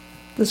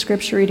The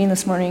scripture reading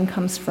this morning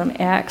comes from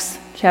Acts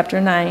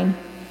chapter 9,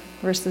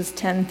 verses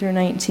 10 through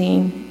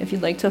 19. If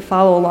you'd like to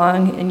follow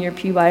along in your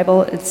Pew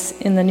Bible, it's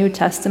in the New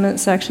Testament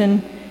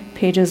section,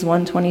 pages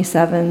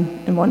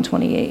 127 and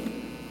 128.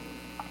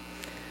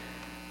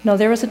 Now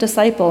there was a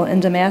disciple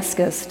in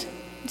Damascus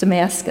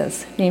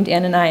named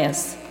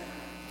Ananias.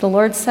 The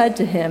Lord said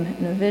to him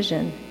in a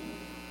vision,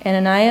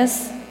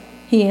 "Ananias?"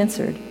 He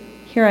answered,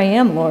 "Here I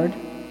am, Lord."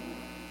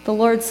 The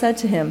Lord said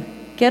to him,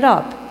 "Get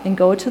up and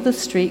go to the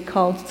street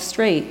called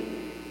Straight,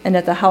 and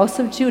at the house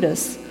of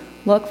Judas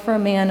look for a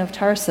man of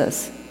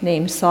Tarsus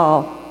named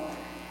Saul.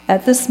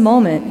 At this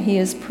moment he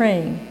is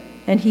praying,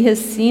 and he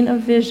has seen a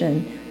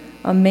vision,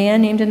 a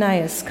man named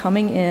Ananias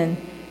coming in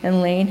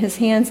and laying his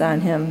hands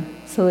on him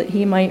so that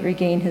he might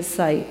regain his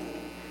sight."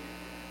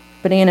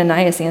 But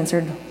Ananias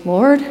answered,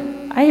 "Lord,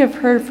 I have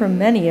heard from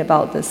many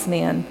about this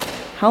man,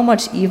 how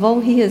much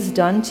evil he has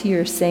done to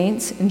your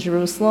saints in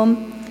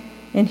Jerusalem.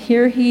 And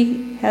here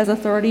he has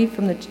authority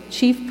from the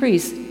chief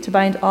priests to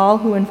bind all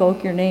who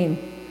invoke your name."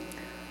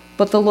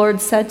 But the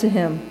Lord said to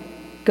him,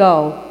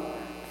 "Go,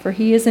 for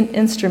he is an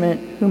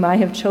instrument whom I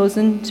have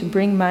chosen to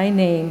bring my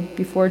name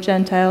before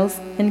Gentiles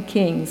and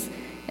kings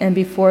and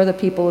before the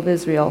people of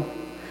Israel.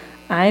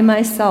 I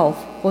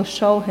myself will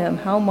show him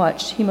how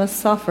much he must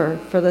suffer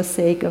for the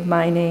sake of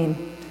my name."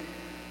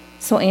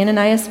 So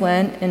Ananias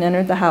went and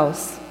entered the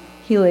house.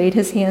 He laid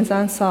his hands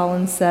on Saul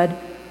and said,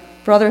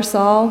 "Brother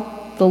Saul,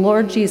 the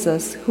Lord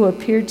Jesus, who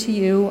appeared to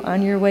you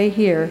on your way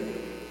here,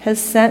 has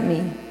sent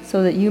me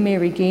so that you may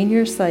regain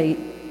your sight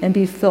and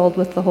be filled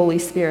with the Holy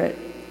Spirit."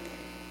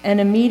 And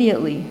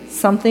immediately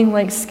something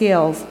like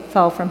scales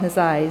fell from his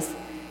eyes,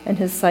 and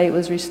his sight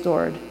was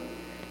restored.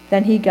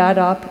 Then he got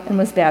up and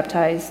was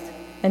baptized,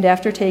 and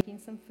after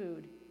taking some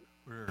food.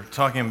 We're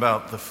talking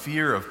about the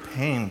fear of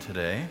pain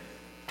today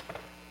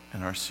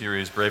in our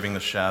series, Braving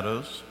the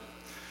Shadows.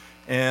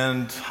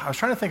 And I was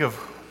trying to think of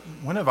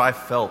when have I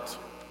felt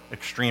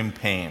extreme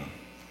pain,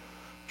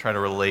 try to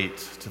relate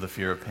to the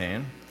fear of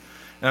pain.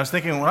 And I was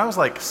thinking, when I was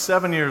like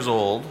 7 years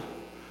old,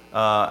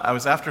 I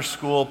was after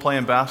school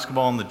playing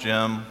basketball in the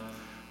gym, and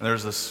there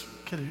was this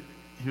kid,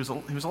 he was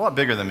a lot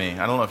bigger than me.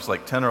 I don't know if it's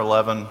like 10 or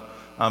 11,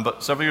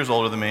 but several years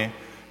older than me,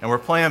 and we're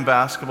playing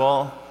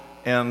basketball,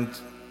 and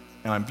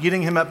I'm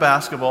beating him at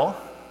basketball,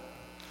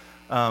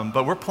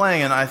 but we're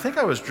playing, and I think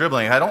I was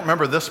dribbling. I don't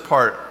remember this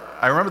part.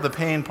 I remember the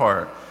pain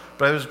part,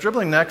 but I was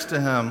dribbling next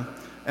to him,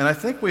 and I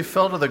think we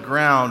fell to the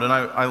ground, and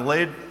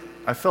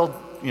I fell,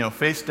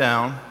 face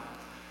down,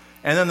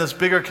 and then this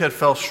bigger kid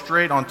fell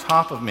straight on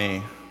top of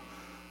me,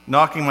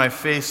 knocking my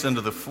face into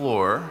the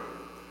floor,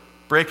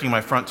 breaking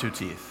my front 2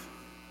 teeth.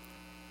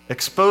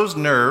 Exposed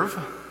nerve,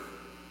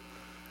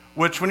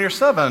 which when you're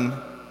 7,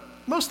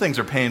 most things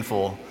are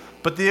painful,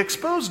 but the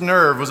exposed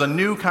nerve was a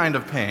new kind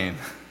of pain.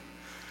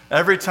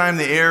 Every time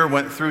the air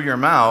went through your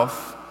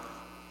mouth,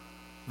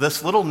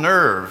 this little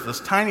nerve, this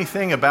tiny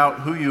thing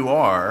about who you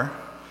are,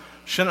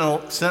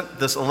 sent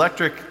this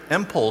electric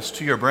impulse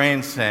to your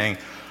brain saying,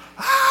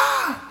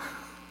 "Ah!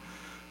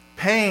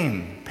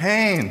 Pain,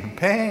 pain,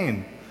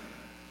 pain."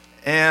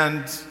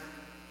 And,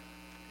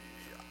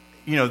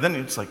 then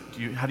it's like,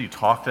 how do you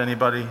talk to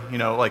anybody?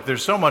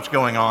 There's so much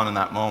going on in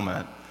that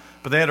moment.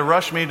 But they had to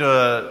rush me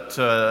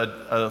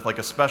to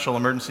a special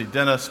emergency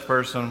dentist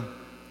person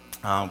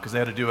because they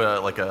had to do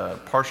a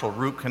partial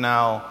root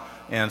canal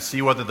and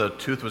see whether the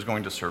tooth was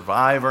going to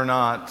survive or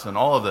not and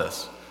all of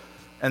this.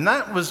 And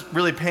that was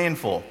really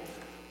painful.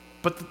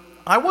 But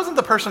I wasn't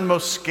the person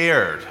most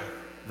scared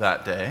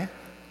that day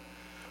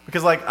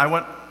because I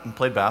went and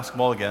played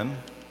basketball again,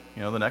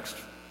 the next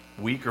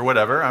week or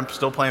whatever. I'm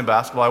still playing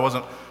basketball. I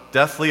wasn't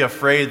deathly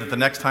afraid that the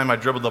next time I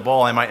dribbled the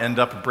ball I might end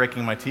up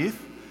breaking my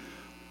teeth.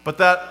 But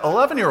that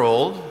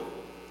 11-year-old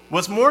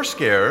was more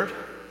scared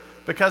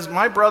because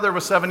my brother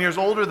was 7 years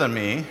older than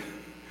me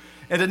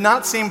and did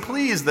not seem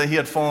pleased that he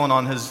had fallen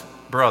on his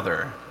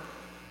brother.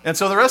 And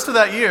so the rest of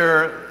that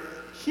year,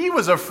 he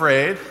was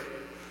afraid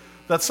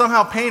that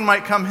somehow pain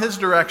might come his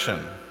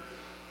direction.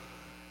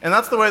 And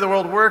that's the way the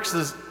world works,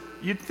 is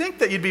you'd think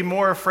that you'd be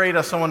more afraid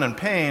of someone in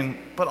pain,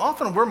 but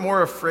often we're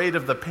more afraid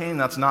of the pain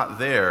that's not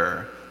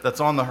there, that's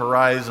on the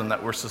horizon,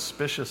 that we're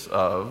suspicious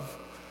of,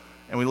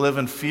 and we live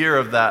in fear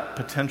of that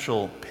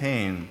potential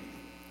pain.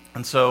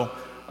 And so,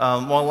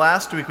 while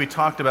last week we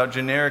talked about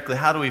generically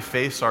how do we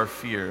face our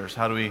fears,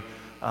 how do we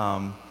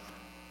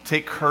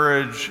take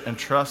courage and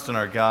trust in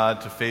our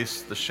God to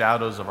face the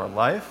shadows of our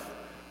life,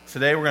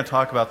 today we're going to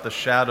talk about the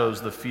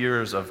shadows, the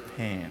fears of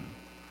pain.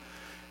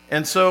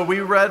 And so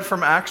we read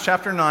from Acts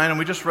chapter 9, and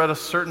we just read a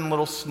certain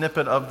little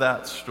snippet of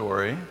that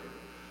story.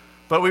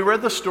 But we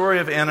read the story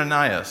of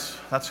Ananias.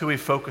 That's who we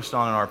focused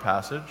on in our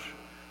passage.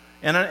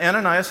 And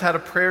Ananias had a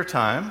prayer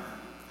time,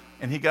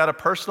 and he got a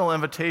personal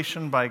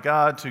invitation by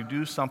God to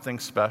do something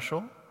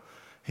special.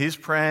 He's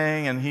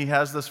praying, and he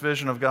has this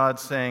vision of God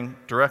saying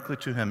directly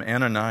to him,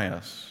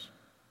 "Ananias."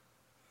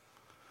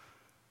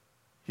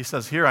 He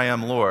says, "Here I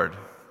am, Lord,"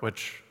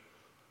 which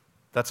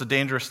that's a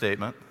dangerous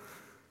statement.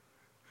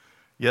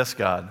 Yes,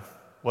 God,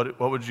 what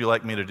would you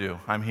like me to do?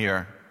 I'm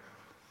here.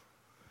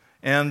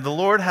 And the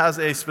Lord has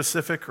a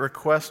specific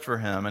request for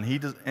him,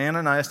 and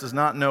Ananias does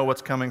not know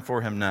what's coming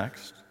for him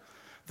next.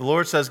 The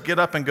Lord says, get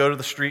up and go to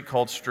the street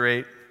called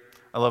Straight.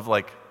 I love,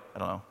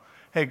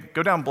 hey,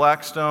 go down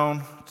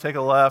Blackstone, take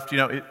a left.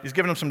 He's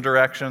giving him some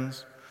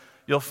directions.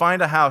 You'll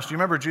find a house. Do you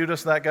remember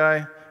Judas, that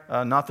guy?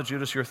 Not the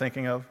Judas you're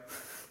thinking of.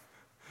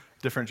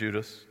 Different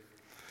Judas.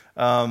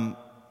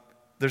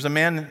 There's a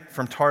man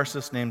from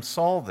Tarsus named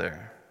Saul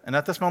there. And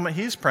at this moment,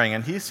 he's praying,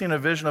 and he's seen a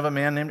vision of a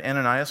man named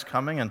Ananias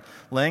coming and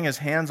laying his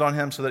hands on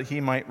him so that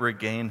he might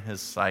regain his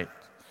sight.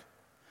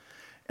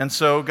 And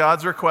so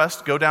God's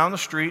request, go down the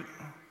street,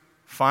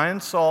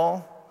 find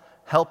Saul,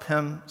 help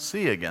him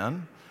see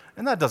again.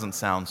 And that doesn't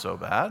sound so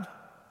bad.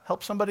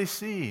 Help somebody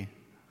see.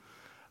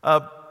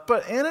 But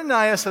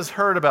Ananias has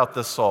heard about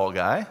this Saul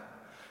guy,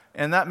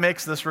 and that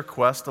makes this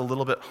request a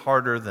little bit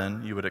harder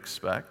than you would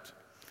expect.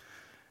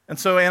 And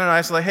so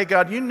Ananias is like, hey,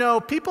 God,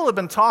 people have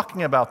been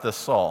talking about this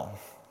Saul.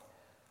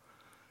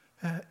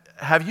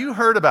 Have you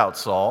heard about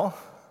Saul?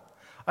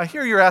 I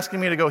hear you're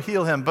asking me to go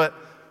heal him, but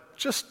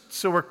just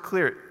so we're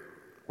clear,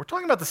 we're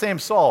talking about the same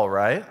Saul,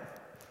 right?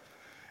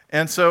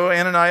 And so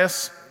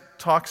Ananias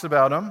talks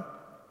about him.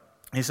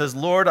 He says,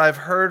 Lord, I've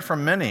heard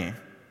from many.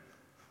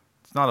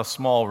 It's not a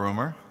small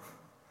rumor.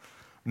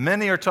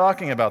 Many are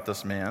talking about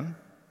this man,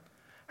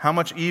 how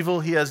much evil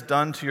he has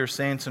done to your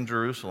saints in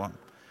Jerusalem.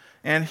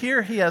 And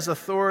here he has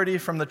authority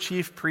from the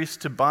chief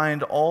priest to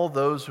bind all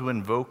those who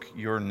invoke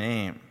your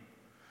name.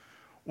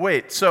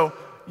 Wait, so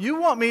you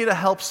want me to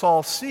help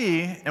Saul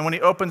see, and when he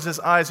opens his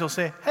eyes, he'll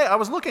say, hey, I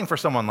was looking for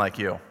someone like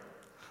you.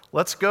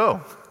 Let's go.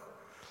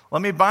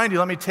 Let me bind you.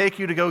 Let me take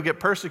you to go get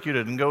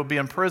persecuted and go be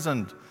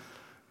imprisoned,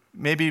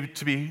 maybe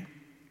to be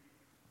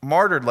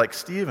martyred like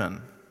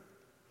Stephen.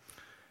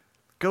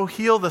 Go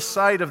heal the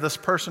sight of this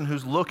person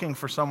who's looking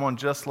for someone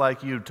just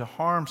like you, to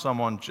harm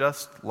someone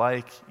just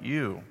like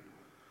you.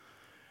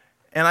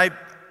 And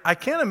I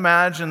can't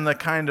imagine the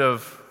kind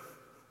of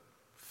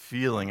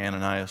feeling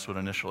Ananias would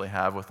initially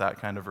have with that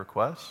kind of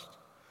request.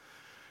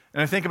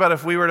 And I think about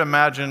if we were to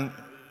imagine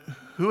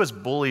who has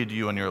bullied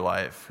you in your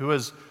life, who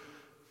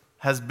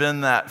has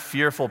been that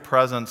fearful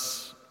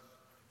presence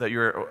that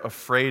you're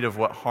afraid of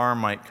what harm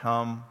might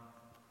come,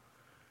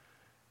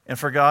 and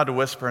for God to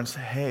whisper and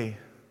say, hey,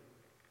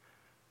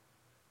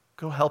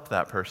 go help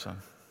that person.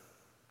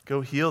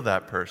 Go heal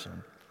that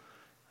person.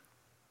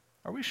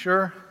 Are we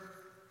sure?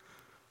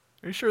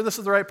 Are you sure this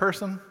is the right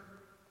person?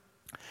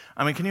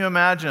 I mean, can you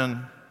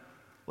imagine,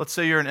 let's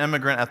say you're an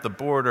immigrant at the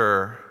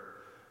border,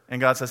 and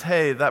God says,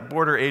 hey, that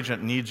border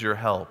agent needs your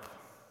help.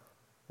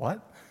 What?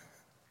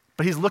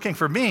 But he's looking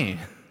for me.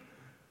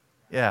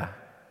 Yeah,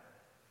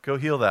 go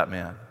heal that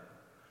man.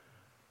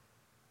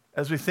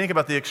 As we think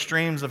about the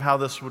extremes of how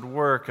this would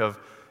work, of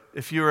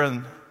if you were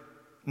in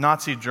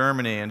Nazi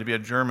Germany and to be a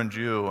German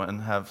Jew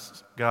and have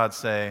God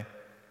say,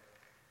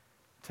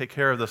 take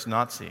care of this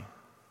Nazi.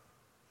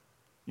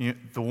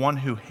 The one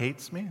who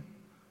hates me,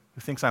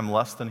 who thinks I'm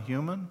less than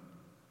human.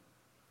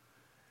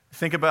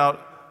 Think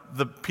about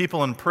the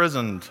people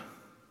imprisoned.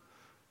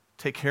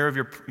 Take care of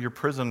your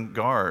prison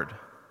guard.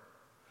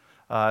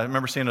 I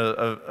remember seeing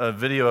a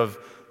video of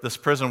this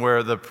prison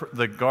where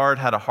the guard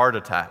had a heart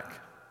attack.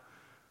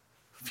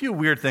 A few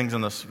weird things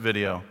in this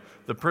video.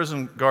 The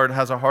prison guard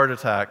has a heart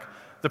attack.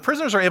 The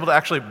prisoners are able to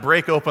actually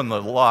break open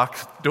the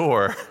locked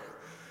door.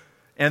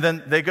 And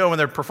then they go when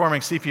they're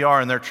performing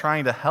CPR and they're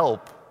trying to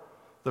help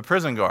the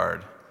prison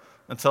guard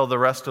until the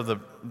rest of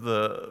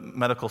the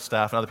medical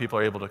staff and other people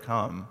are able to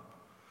come.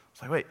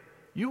 It's like, wait,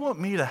 you want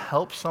me to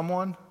help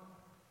someone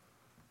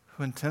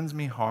who intends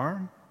me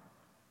harm?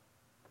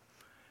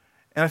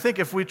 And I think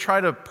if we try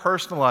to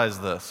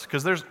personalize this,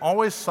 because there's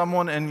always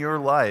someone in your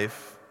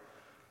life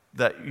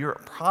that you're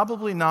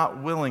probably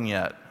not willing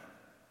yet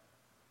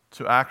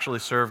to actually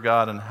serve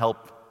God and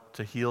help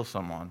to heal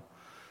someone.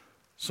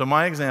 So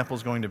my example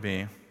is going to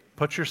be,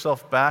 put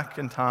yourself back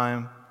in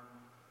time.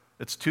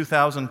 It's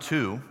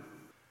 2002.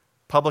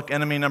 Public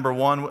enemy number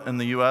one in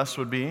the U.S.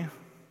 would be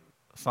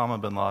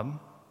Osama bin Laden.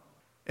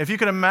 If you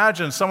can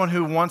imagine someone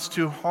who wants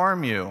to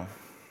harm you,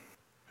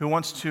 who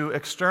wants to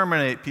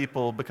exterminate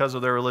people because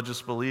of their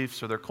religious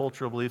beliefs or their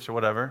cultural beliefs or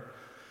whatever,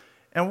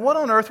 and what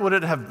on earth would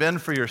it have been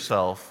for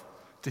yourself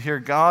to hear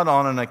God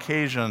on an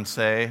occasion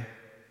say,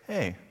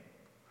 hey,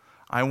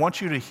 I want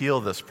you to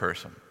heal this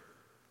person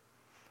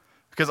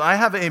because I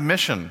have a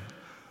mission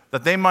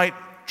that they might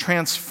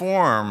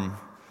transform,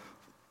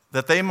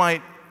 that they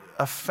might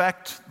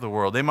affect the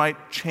world, they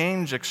might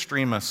change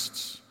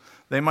extremists,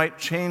 they might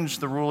change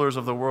the rulers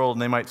of the world,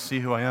 and they might see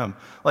who I am.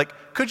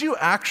 Like, could you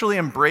actually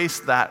embrace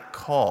that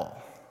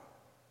call?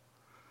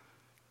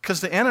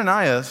 Because to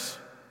Ananias,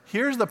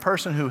 here's the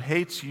person who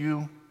hates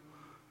you,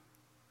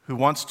 who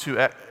wants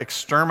to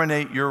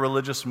exterminate your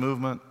religious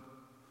movement,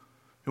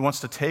 who wants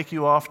to take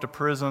you off to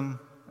prison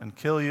and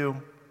kill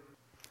you.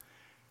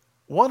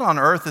 What on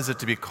earth is it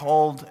to be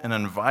called and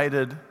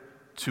invited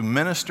to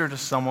minister to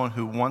someone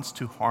who wants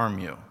to harm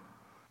you?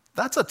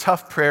 That's a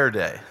tough prayer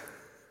day.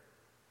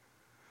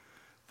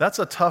 That's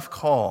a tough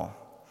call.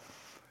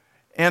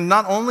 And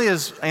not only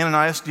is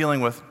Ananias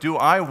dealing with, do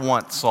I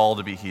want Saul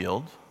to be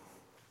healed?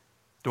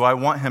 Do I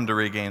want him to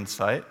regain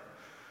sight?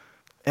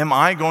 Am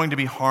I going to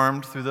be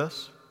harmed through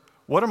this?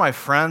 What are my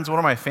friends, what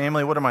are my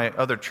family, what are my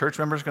other church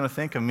members going to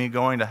think of me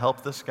going to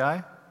help this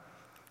guy?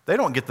 They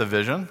don't get the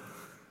vision.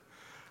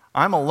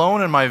 I'm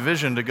alone in my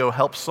vision to go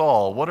help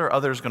Saul. What are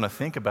others going to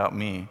think about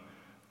me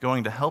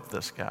going to help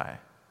this guy?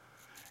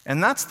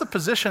 And that's the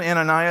position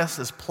Ananias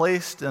is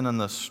placed in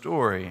the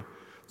story,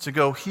 to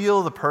go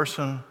heal the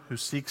person who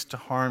seeks to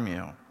harm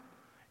you.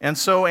 And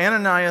so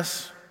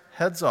Ananias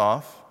heads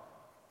off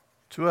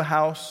to a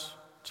house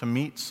to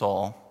meet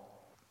Saul.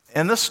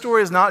 And this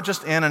story is not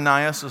just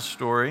Ananias'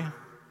 story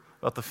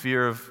about the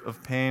fear of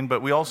pain,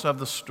 but we also have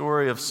the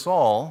story of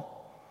Saul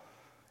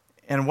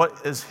and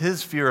what is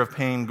his fear of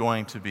pain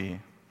going to be.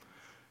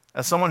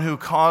 As someone who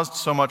caused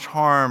so much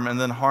harm,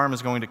 and then harm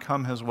is going to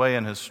come his way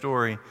in his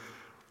story,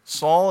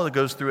 Saul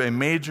goes through a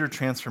major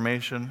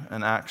transformation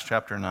in Acts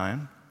chapter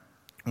 9.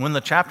 When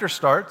the chapter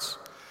starts,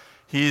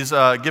 he's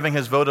giving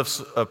his vote of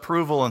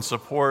approval and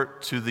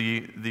support to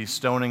the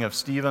stoning of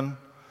Stephen,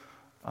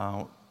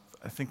 I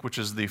think, which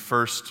is the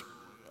first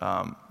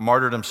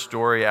martyrdom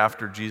story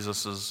after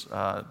Jesus'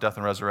 death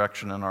and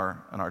resurrection in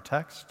our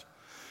text.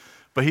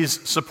 But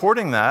he's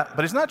supporting that,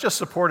 but he's not just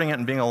supporting it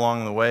and being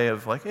along the way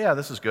of like, yeah,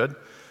 this is good.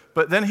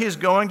 But then he's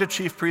going to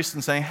chief priests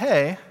and saying,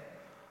 hey,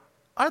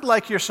 I'd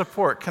like your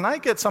support. Can I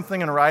get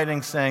something in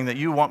writing saying that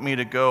you want me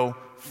to go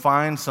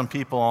find some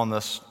people in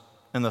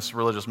this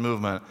religious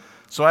movement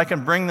so I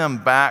can bring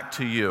them back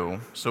to you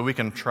so we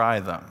can try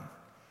them?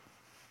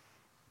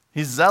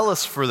 He's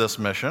zealous for this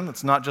mission.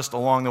 It's not just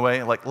along the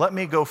way, like, let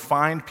me go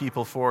find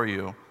people for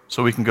you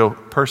so we can go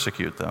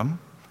persecute them.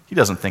 He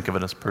doesn't think of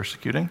it as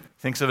persecuting. He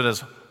thinks of it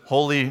as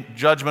holy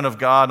judgment of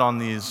God on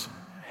these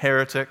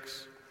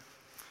heretics.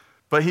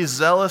 But he's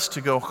zealous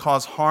to go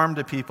cause harm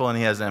to people, and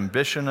he has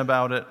ambition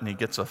about it, and he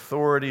gets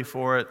authority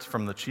for it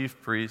from the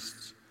chief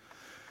priests.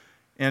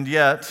 And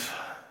yet,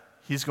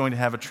 he's going to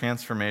have a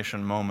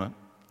transformation moment.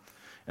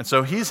 And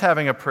so he's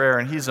having a prayer,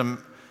 and he's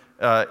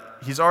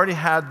already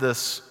had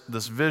this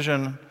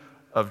vision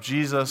of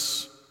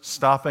Jesus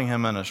stopping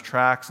him in his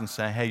tracks and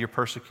saying, hey, you're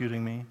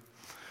persecuting me.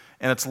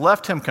 And it's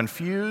left him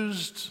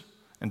confused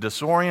and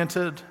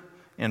disoriented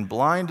and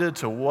blinded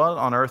to what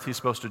on earth he's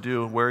supposed to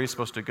do, where he's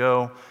supposed to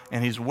go.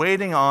 And he's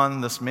waiting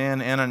on this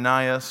man,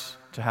 Ananias,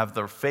 to have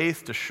the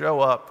faith to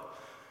show up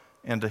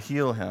and to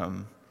heal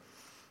him.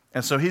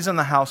 And so he's in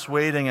the house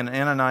waiting, and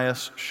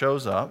Ananias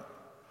shows up.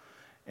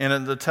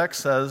 And the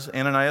text says,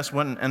 Ananias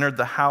went and entered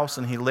the house,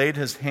 and he laid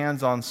his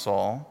hands on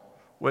Saul,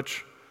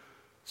 which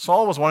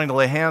Saul was wanting to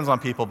lay hands on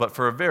people, but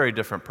for a very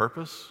different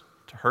purpose,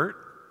 to hurt.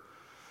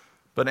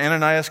 But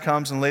Ananias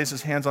comes and lays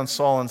his hands on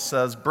Saul and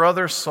says,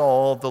 Brother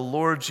Saul, the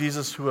Lord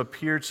Jesus who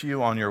appeared to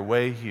you on your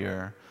way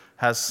here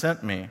has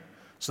sent me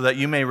so that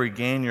you may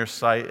regain your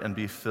sight and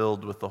be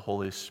filled with the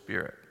Holy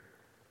Spirit.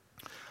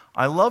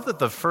 I love that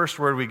the first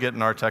word we get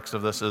in our text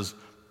of this is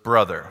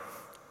brother.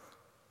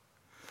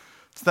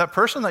 It's that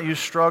person that you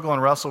struggle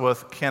and wrestle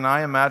with. Can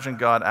I imagine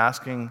God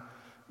asking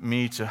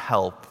me to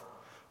help?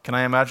 Can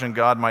I imagine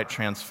God might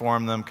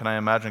transform them? Can I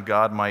imagine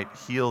God might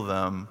heal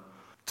them?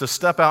 To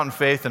step out in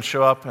faith and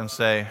show up and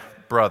say,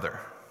 brother,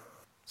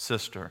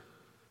 sister,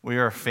 we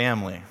are a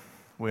family.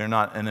 We are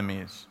not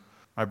enemies.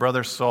 My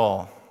brother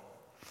Saul.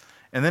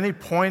 And then he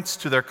points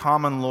to their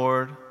common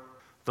Lord.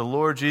 The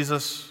Lord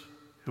Jesus,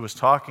 who was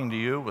talking to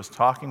you, was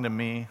talking to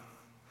me.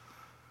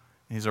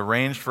 He's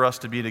arranged for us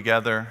to be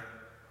together.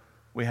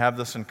 We have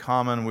this in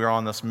common. We're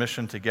on this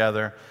mission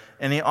together.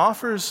 And he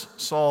offers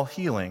Saul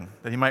healing,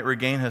 that he might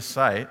regain his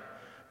sight.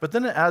 But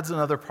then it adds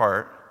another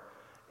part,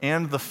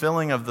 and the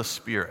filling of the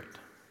Spirit.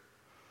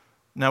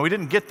 Now, we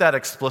didn't get that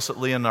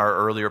explicitly in our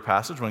earlier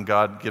passage when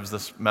God gives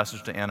this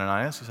message to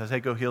Ananias. He says, hey,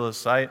 go heal his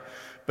sight.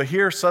 But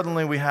here,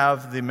 suddenly, we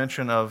have the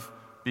mention of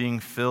being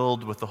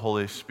filled with the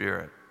Holy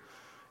Spirit.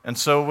 And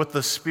so, with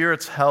the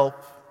Spirit's help,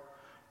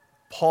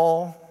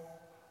 Paul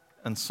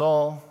and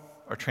Saul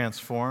are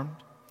transformed.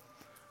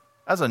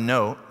 As a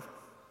note,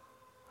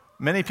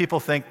 many people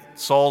think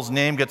Saul's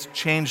name gets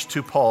changed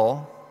to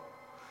Paul.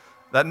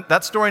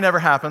 That story never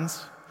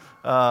happens.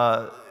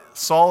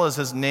 Saul is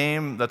his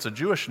name, that's a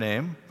Jewish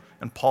name,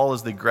 and Paul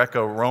is the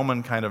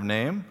Greco-Roman kind of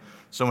name.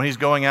 So when he's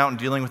going out and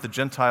dealing with the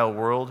Gentile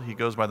world, he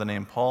goes by the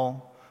name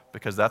Paul,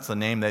 because that's the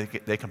name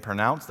they can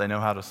pronounce, they know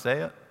how to say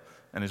it.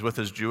 And he's with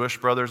his Jewish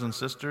brothers and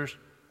sisters,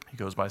 he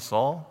goes by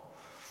Saul.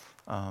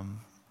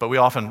 But we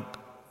often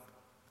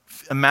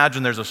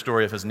imagine there's a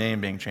story of his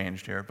name being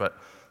changed here. But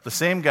the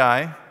same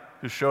guy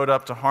who showed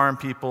up to harm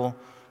people,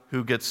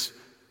 who gets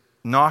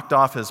knocked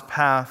off his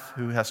path,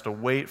 who has to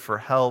wait for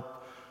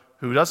help,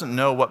 who doesn't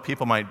know what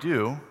people might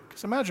do.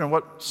 Because imagine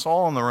what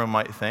Saul in the room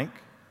might think.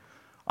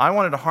 I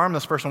wanted to harm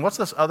this person. What's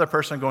this other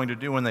person going to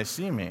do when they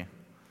see me?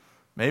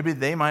 Maybe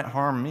they might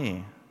harm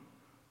me.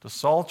 Does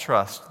Saul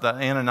trust that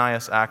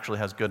Ananias actually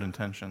has good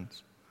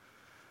intentions?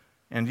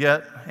 And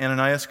yet,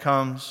 Ananias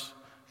comes,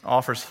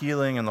 offers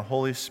healing and the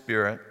Holy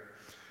Spirit.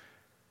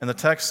 And the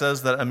text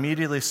says that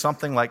immediately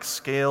something like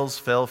scales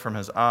fell from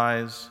his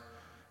eyes,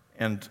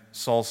 and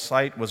Saul's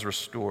sight was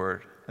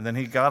restored. And then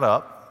he got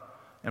up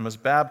and was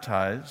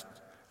baptized.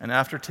 and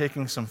after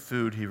taking some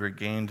food, he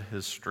regained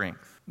his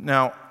strength.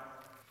 Now,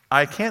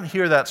 I can't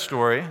hear that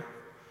story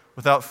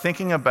without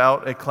thinking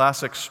about a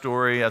classic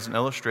story as an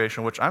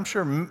illustration, which I'm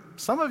sure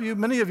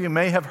many of you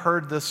may have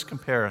heard this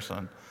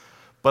comparison,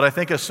 but I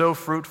think is so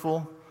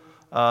fruitful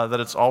that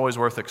it's always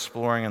worth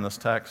exploring in this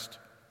text.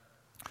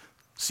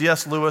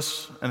 C.S.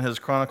 Lewis, in his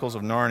Chronicles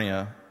of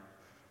Narnia,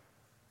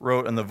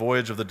 wrote in The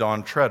Voyage of the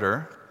Dawn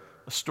Treader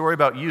a story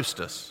about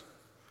Eustace,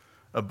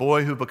 a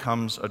boy who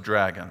becomes a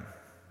dragon.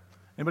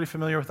 Anybody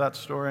familiar with that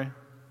story?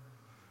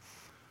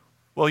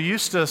 Well,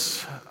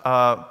 Eustace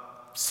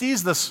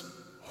sees this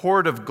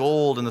hoard of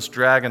gold in this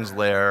dragon's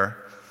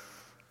lair,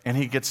 and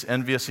he gets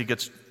envious, he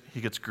gets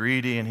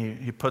greedy, and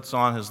he puts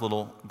on his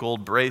little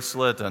gold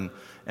bracelet, and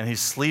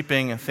he's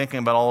sleeping and thinking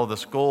about all of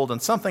this gold,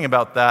 and something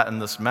about that in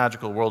this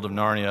magical world of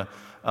Narnia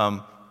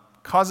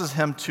causes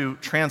him to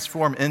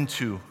transform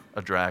into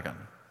a dragon.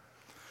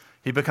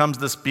 He becomes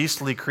this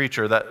beastly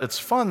creature that it's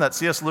fun that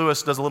C.S.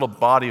 Lewis does a little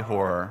body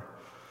horror,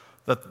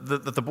 that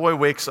the boy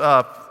wakes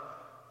up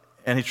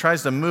and he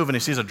tries to move and he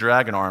sees a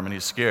dragon arm and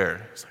he's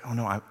scared. He's like, oh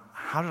no,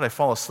 how did I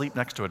fall asleep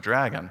next to a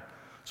dragon?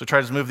 So he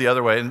tries to move the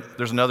other way and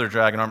there's another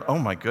dragon arm. Oh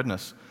my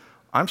goodness,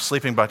 I'm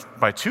sleeping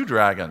by two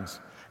dragons.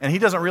 And he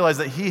doesn't realize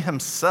that he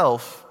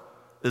himself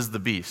is the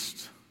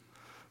beast,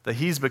 that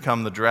he's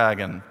become the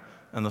dragon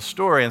in the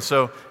story. And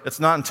so it's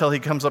not until he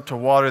comes up to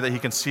water that he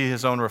can see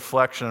his own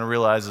reflection and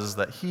realizes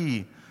that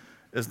he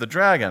is the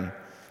dragon.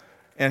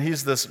 And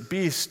he's this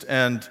beast,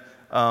 and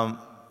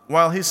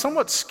while he's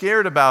somewhat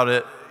scared about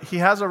it, he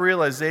has a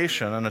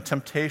realization and a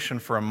temptation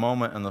for a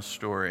moment in the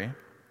story.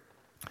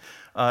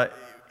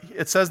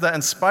 It says that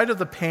in spite of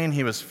the pain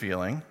he was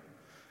feeling,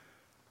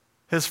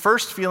 his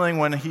first feeling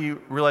when he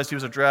realized he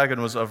was a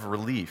dragon was of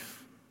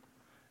relief.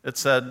 It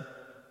said,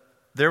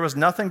 there was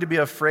nothing to be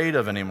afraid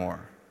of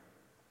anymore.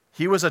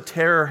 He was a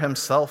terror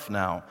himself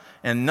now,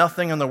 and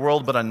nothing in the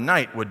world but a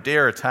knight would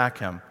dare attack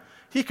him.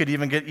 He could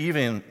even get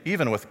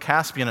even with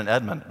Caspian and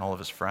Edmund and all of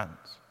his friends.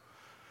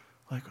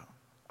 Like,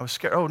 I was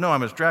scared. Oh, no,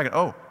 I'm a dragon.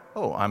 Oh,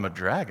 I'm a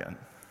dragon.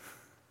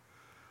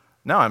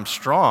 Now I'm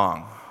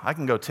strong. I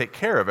can go take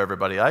care of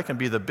everybody. I can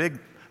be the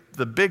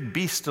big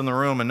beast in the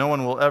room, and no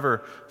one will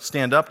ever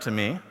stand up to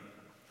me.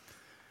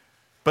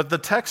 But the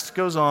text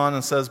goes on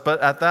and says,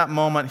 but at that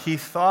moment he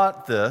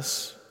thought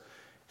this,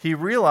 he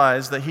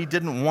realized that he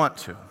didn't want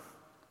to.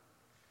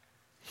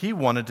 He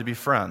wanted to be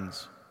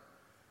friends.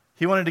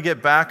 He wanted to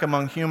get back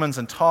among humans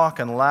and talk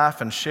and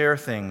laugh and share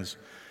things.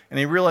 And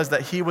he realized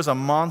that he was a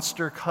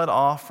monster cut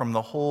off from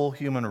the whole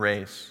human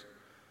race.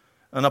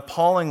 An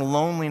appalling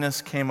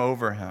loneliness came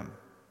over him.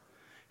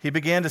 He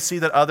began to see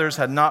that others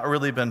had not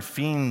really been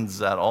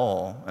fiends at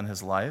all in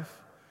his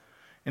life.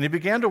 And he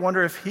began to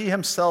wonder if he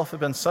himself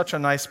had been such a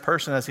nice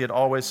person as he had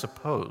always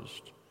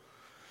supposed.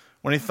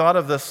 When he thought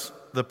of this,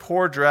 the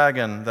poor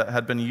dragon that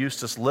had been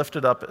Eustace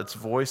lifted up its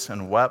voice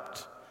and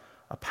wept,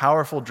 a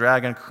powerful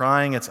dragon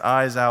crying its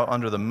eyes out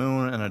under the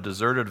moon in a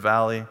deserted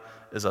valley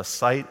is a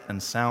sight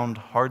and sound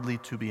hardly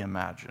to be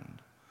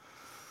imagined.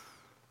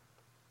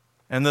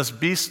 And this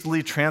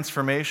beastly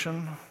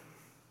transformation,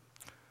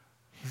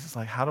 he's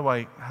like, how do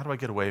I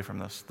get away from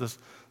this?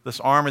 This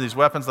armor, these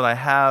weapons that I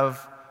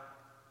have,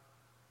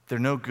 they're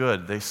no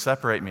good. They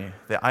separate me.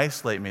 They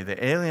isolate me. They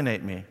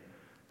alienate me.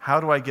 How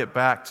do I get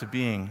back to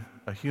being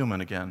a human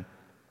again?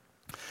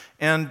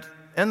 And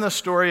in the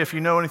story, if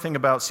you know anything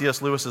about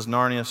C.S. Lewis's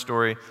Narnia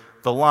story,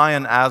 the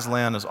lion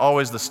Aslan is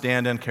always the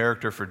stand-in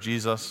character for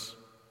Jesus.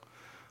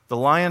 The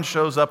lion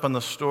shows up in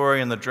the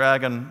story, and the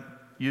dragon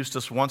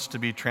Eustace wants to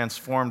be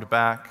transformed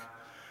back.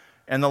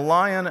 And the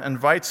lion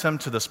invites him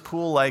to this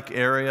pool-like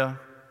area,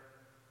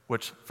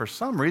 which for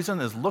some reason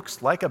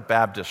looks like a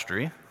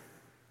baptistry.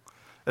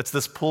 It's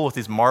this pool with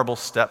these marble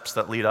steps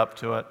that lead up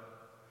to it.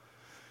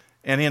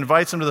 And he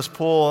invites him to this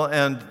pool,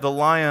 and the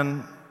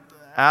lion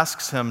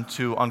asks him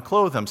to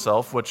unclothe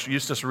himself, which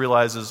Eustace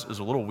realizes is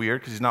a little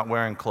weird because he's not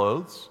wearing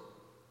clothes.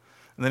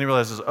 And then he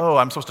realizes, oh,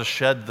 I'm supposed to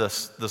shed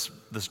this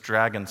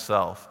dragon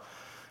self.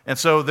 And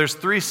so there's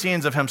 3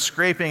 scenes of him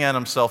scraping at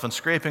himself and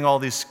scraping all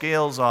these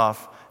scales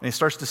off, and he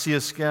starts to see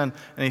his skin,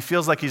 and he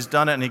feels like he's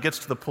done it, and he gets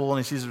to the pool,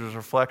 and he sees his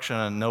reflection,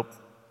 and nope,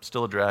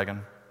 still a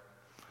dragon.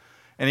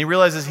 And he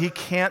realizes he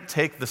can't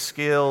take the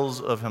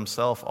scales of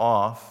himself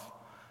off,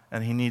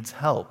 and he needs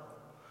help.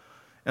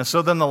 And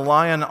so then the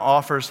lion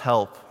offers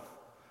help.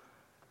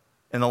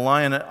 And the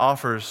lion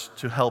offers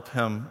to help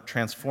him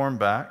transform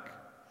back.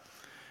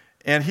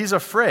 And he's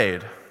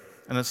afraid.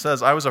 And it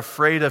says, I was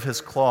afraid of his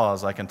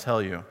claws, I can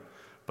tell you.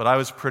 But I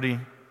was pretty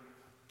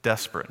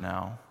desperate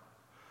now.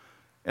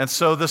 And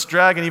so this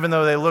dragon, even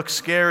though they look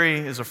scary,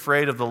 is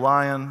afraid of the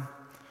lion.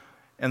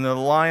 And the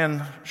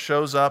lion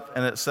shows up,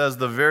 and it says,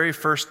 the very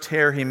first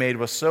tear he made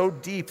was so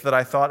deep that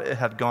I thought it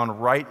had gone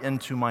right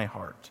into my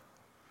heart.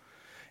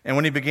 And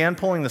when he began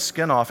pulling the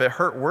skin off, it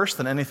hurt worse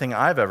than anything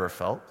I've ever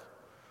felt.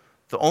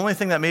 The only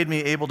thing that made me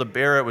able to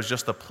bear it was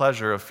just the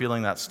pleasure of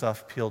feeling that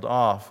stuff peeled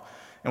off.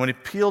 And when he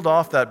peeled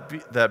off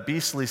that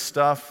beastly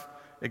stuff,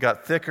 it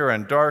got thicker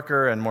and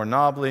darker and more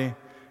knobbly,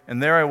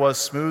 And there I was,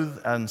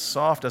 smooth and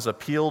soft as a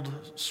peeled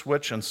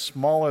switch and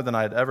smaller than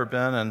I had ever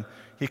been. And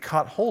he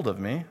caught hold of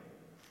me,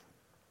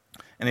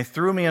 and he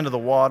threw me into the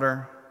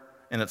water,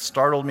 and it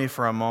startled me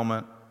for a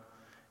moment.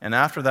 And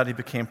after that, it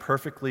became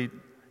perfectly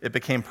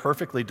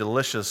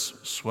delicious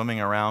swimming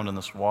around in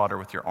this water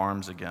with your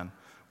arms again,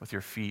 with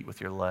your feet,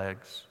 with your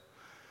legs.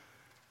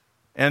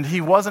 And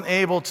he wasn't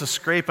able to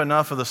scrape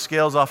enough of the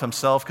scales off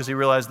himself because he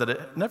realized that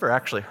it never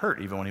actually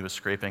hurt, even when he was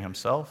scraping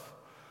himself.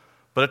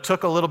 But it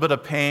took a little bit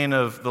of pain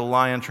of the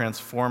lion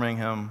transforming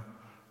him,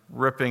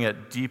 ripping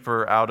it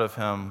deeper out of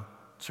him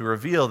to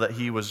reveal that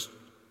he was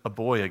a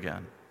boy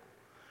again.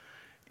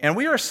 And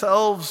we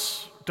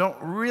ourselves don't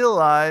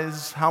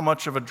realize how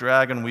much of a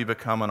dragon we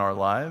become in our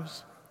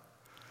lives.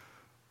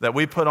 That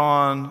we put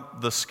on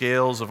the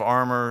scales of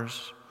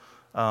armors,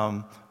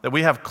 that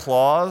we have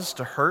claws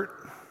to hurt,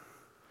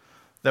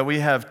 that we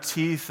have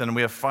teeth and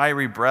we have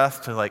fiery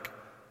breath to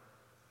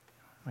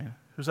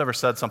who's ever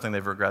said something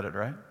they've regretted,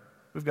 right?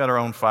 We've got our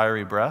own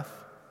fiery breath.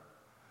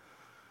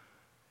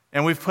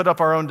 And we've put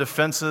up our own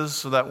defenses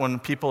so that when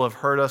people have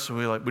hurt us,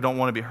 we don't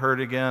want to be hurt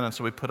again, and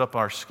so we put up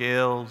our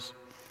scales.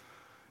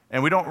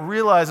 And we don't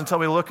realize until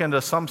we look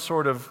into some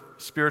sort of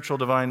spiritual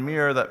divine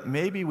mirror that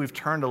maybe we've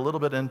turned a little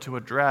bit into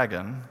a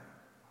dragon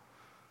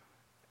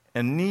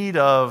in need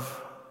of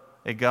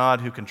a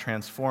God who can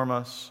transform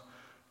us,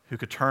 who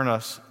could turn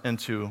us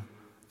into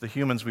the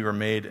humans we were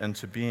made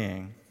into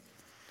being.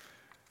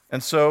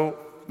 And so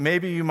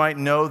maybe you might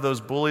know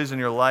those bullies in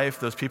your life,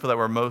 those people that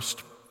were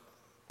most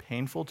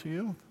painful to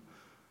you.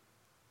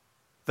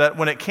 That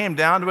when it came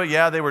down to it,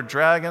 yeah, they were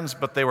dragons,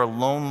 but they were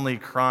lonely,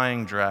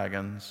 crying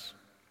dragons,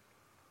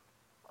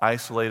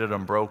 isolated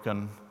and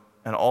broken,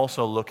 and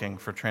also looking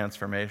for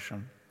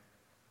transformation.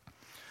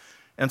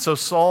 And so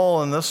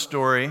Saul in this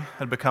story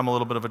had become a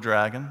little bit of a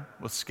dragon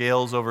with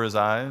scales over his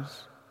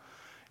eyes.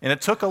 And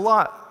it took a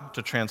lot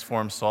to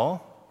transform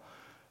Saul.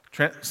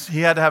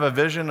 He had to have a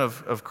vision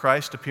of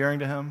Christ appearing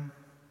to him,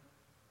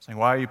 saying,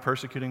 "Why are you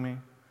persecuting me?"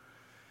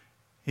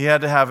 He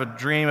had to have a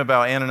dream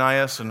about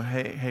Ananias and,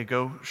 hey,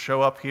 go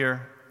show up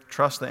here.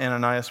 Trust that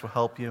Ananias will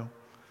help you.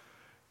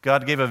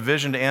 God gave a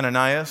vision to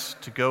Ananias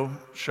to go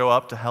show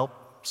up to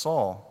help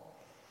Saul.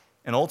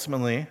 And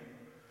ultimately,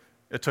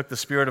 it took the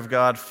Spirit of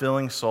God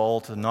filling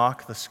Saul to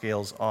knock the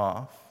scales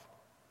off.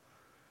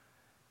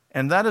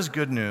 And that is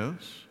good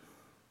news,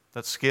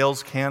 that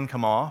scales can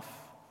come off,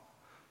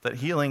 that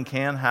healing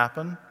can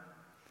happen.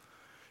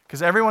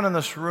 Because everyone in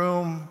this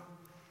room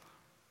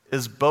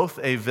is both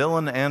a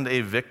villain and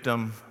a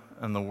victim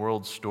in the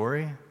world's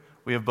story.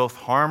 We have both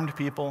harmed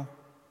people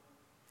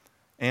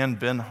and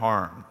been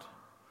harmed.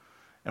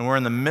 And we're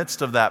in the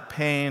midst of that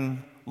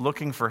pain,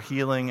 looking for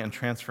healing and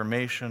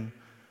transformation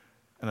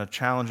in a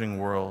challenging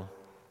world.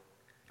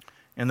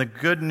 And the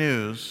good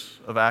news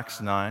of Acts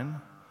 9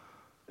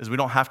 is we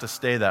don't have to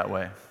stay that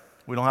way.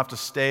 We don't have to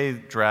stay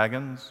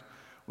dragons.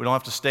 We don't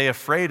have to stay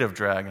afraid of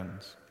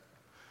dragons.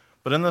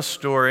 But in this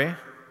story,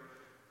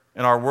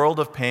 in our world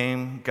of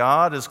pain,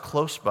 God is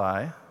close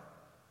by,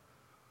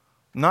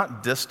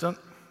 not distant,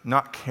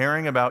 not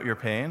caring about your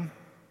pain,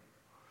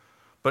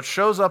 but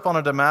shows up on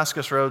a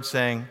Damascus road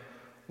saying,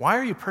 "Why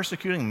are you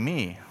persecuting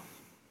me?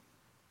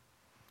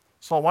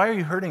 Saul, why are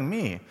you hurting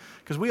me?"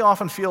 Because we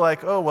often feel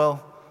like, oh,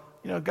 well,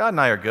 God and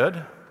I are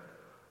good.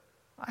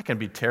 I can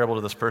be terrible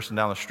to this person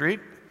down the street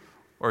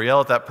or yell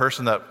at that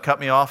person that cut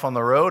me off on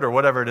the road or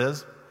whatever it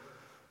is.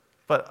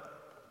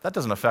 But that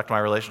doesn't affect my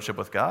relationship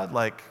with God.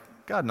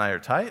 God and I are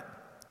tight.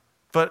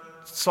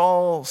 But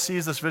Saul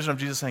sees this vision of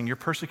Jesus saying, "You're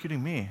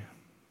persecuting me."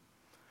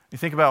 You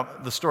think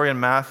about the story in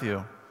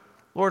Matthew.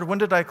 "Lord, when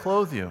did I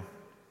clothe you?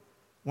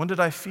 When did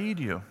I feed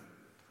you?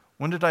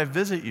 When did I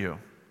visit you?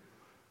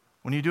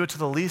 When you do it to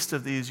the least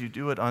of these, you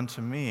do it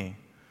unto me."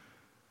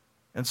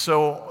 And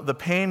so the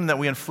pain that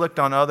we inflict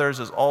on others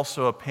is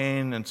also a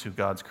pain into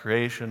God's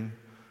creation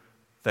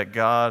that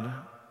God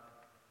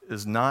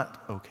is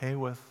not okay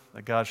with,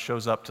 that God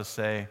shows up to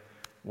say,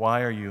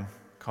 "Why are you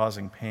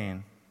causing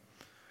pain?"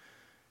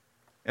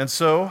 And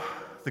so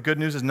the good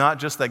news is not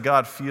just that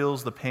God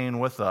feels the pain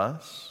with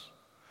us,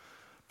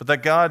 but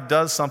that God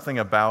does something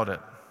about it.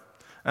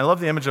 And I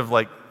love the image of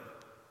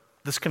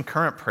this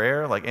concurrent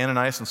prayer, like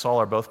Ananias and Saul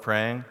are both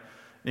praying.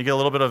 You get a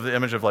little bit of the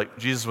image of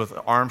Jesus with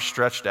arms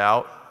stretched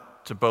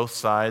out to both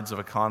sides of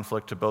a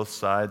conflict, to both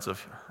sides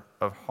of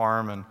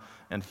harm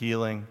and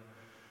healing,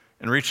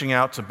 and reaching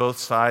out to both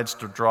sides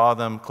to draw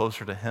them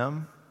closer to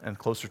Him and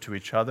closer to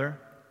each other.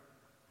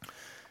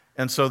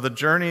 And so the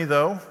journey,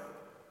 though,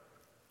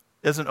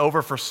 isn't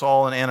over for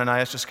Saul and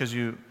Ananias just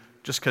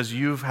because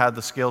you've had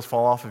the scales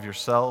fall off of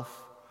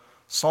yourself.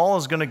 Saul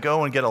is going to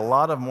go and get a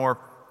lot of more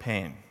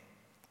pain.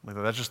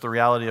 That's just the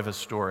reality of his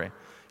story.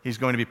 He's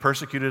going to be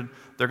persecuted.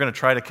 They're going to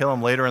try to kill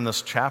him later in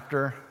this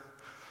chapter.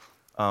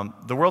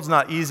 The world's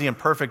not easy and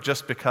perfect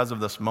just because of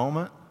this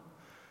moment,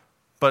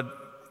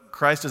 but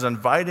Christ is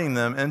inviting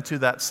them into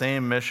that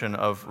same mission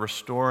of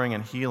restoring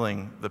and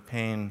healing the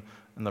pain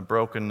and the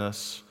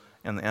brokenness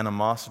and the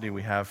animosity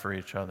we have for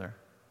each other.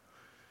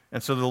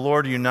 And so the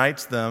Lord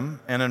unites them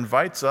and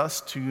invites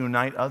us to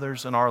unite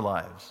others in our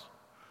lives.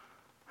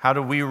 How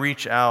do we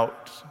reach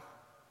out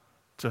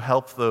to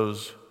help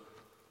those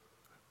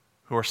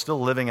who are still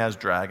living as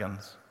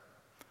dragons?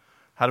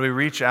 How do we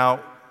reach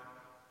out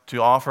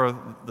to offer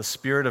the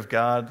Spirit of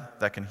God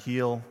that can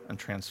heal and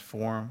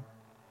transform?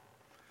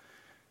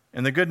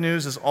 And the good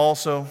news is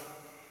also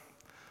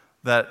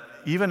that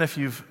even if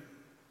you've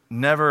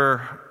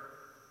never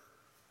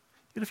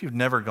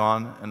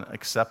gone and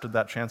accepted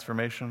that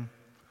transformation,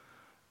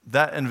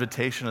 that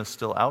invitation is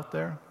still out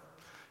there.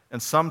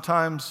 And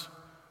sometimes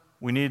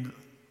we need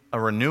a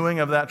renewing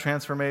of that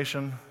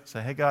transformation.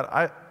 Say, hey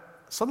God,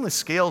 suddenly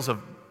scales have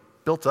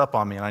built up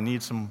on me and I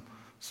need some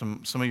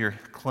of your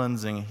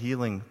cleansing,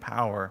 healing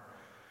power.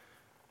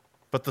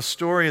 But the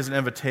story is an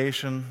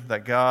invitation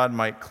that God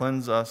might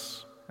cleanse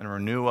us and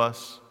renew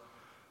us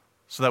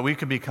so that we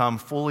can become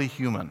fully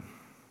human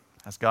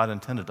as God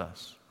intended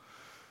us.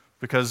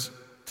 Because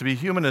to be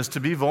human is to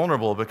be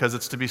vulnerable, because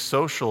it's to be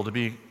social, to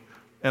be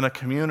in a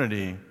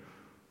community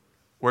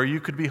where you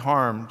could be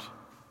harmed,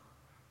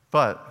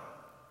 but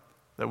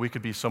that we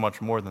could be so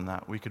much more than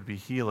that. We could be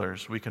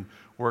healers. We can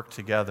work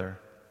together.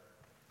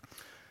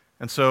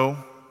 And so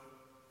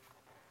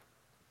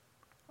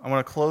I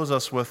want to close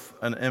us with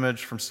an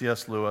image from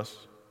C.S. Lewis.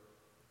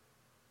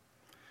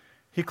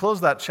 He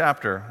closed that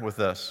chapter with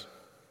this.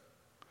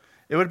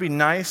 It would be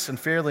nice and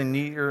fairly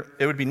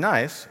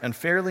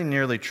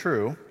nearly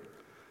true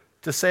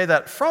to say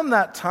that from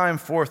that time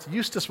forth,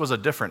 Eustace was a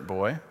different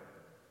boy.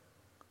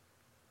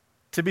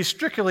 To be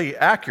strictly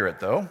accurate,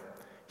 though,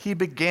 he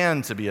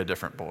began to be a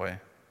different boy.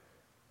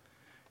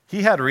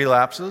 He had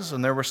relapses,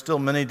 and there were still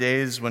many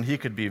days when he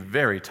could be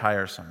very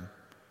tiresome.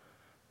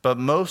 But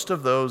most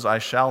of those I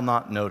shall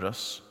not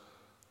notice.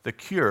 The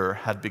cure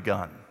had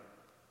begun.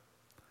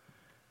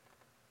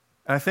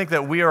 And I think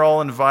that we are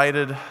all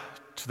invited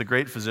to the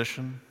great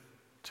physician,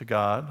 to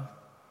God,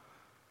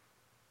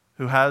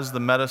 who has the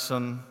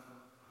medicine,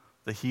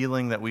 the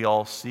healing that we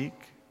all seek.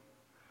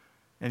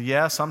 And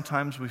yeah,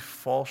 sometimes we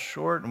fall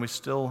short and we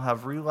still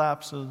have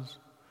relapses,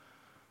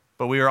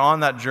 but we are on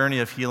that journey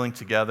of healing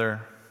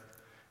together.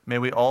 May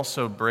we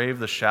also brave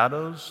the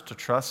shadows to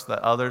trust that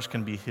others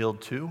can be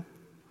healed too.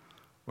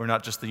 We're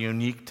not just the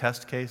unique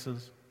test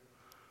cases,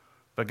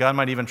 but God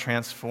might even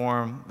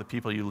transform the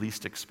people you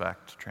least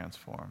expect to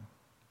transform.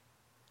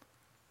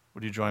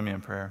 Would you join me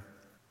in prayer?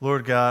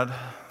 Lord God,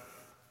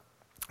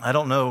 I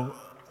don't know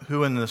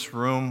who in this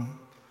room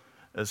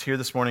is here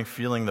this morning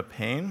feeling the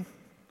pain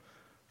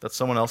that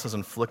someone else has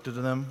inflicted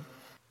to them.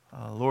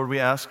 Lord, we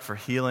ask for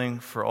healing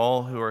for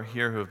all who are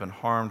here who have been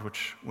harmed,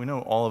 which we know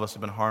all of us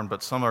have been harmed,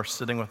 but some are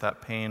sitting with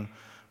that pain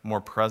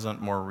more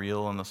present, more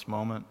real in this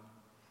moment.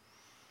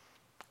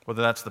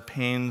 Whether that's the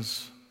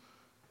pains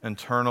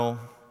internal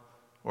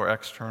or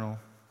external.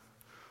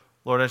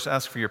 Lord, I just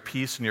ask for your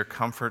peace and your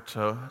comfort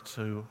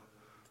to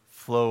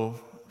flow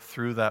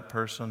through that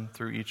person,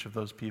 through each of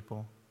those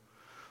people.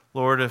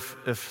 Lord,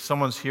 if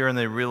someone's here and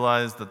they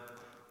realize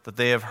that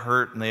they have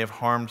hurt and they have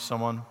harmed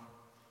someone,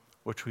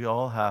 which we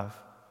all have,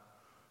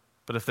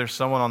 but if there's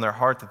someone on their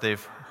heart that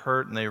they've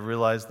hurt and they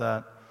realize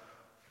that,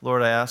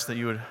 Lord, I ask that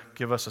you would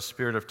give us a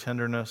spirit of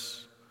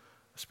tenderness,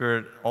 a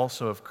spirit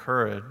also of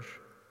courage,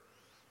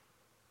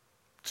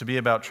 to be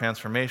about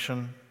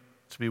transformation,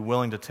 to be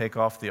willing to take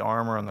off the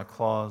armor and the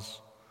claws,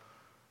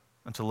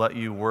 and to let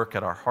you work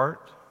at our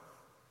heart.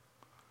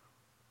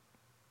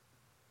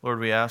 Lord,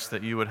 we ask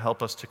that you would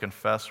help us to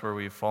confess where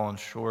we've fallen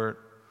short,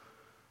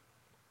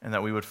 and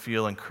that we would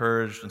feel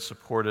encouraged and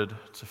supported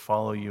to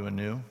follow you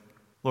anew.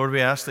 Lord,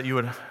 we ask that you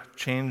would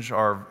change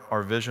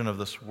our vision of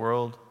this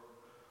world,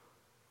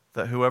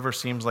 that whoever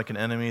seems like an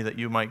enemy, that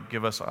you might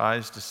give us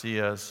eyes to see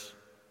as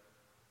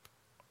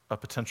a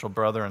potential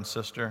brother and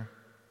sister,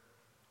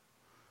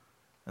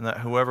 and that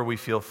whoever we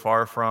feel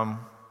far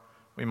from,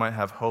 we might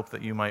have hope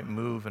that you might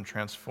move and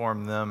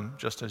transform them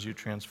just as you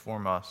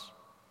transform us.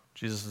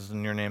 Jesus, is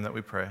in your name that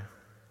we pray.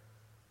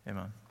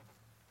 Amen.